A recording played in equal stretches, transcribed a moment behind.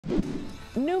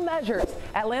New measures.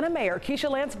 Atlanta Mayor Keisha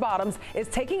Lance Bottoms is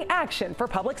taking action for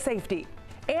public safety.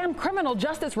 And criminal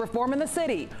justice reform in the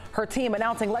city. Her team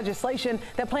announcing legislation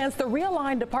that plans to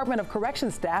realign Department of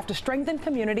Corrections staff to strengthen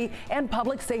community and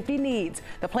public safety needs.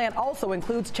 The plan also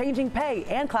includes changing pay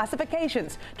and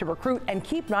classifications to recruit and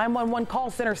keep 911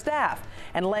 call center staff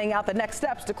and laying out the next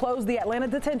steps to close the Atlanta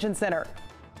Detention Center.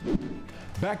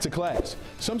 Back to class.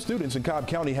 Some students in Cobb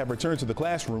County have returned to the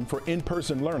classroom for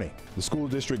in-person learning. The school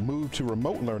district moved to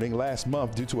remote learning last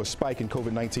month due to a spike in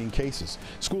COVID-19 cases.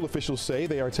 School officials say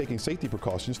they are taking safety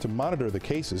precautions to monitor the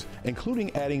cases, including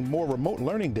adding more remote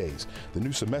learning days. The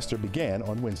new semester began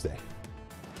on Wednesday.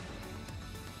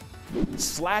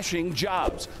 Slashing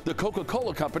jobs. The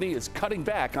Coca-Cola Company is cutting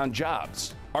back on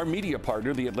jobs. Our media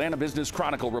partner, the Atlanta Business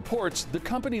Chronicle, reports the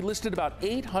company listed about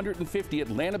 850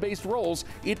 Atlanta-based roles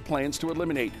it plans to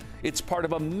eliminate. It's part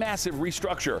of a massive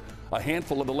restructure. A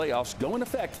handful of the layoffs go in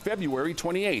effect February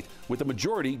 28th, with the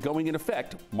majority going in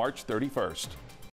effect March 31st.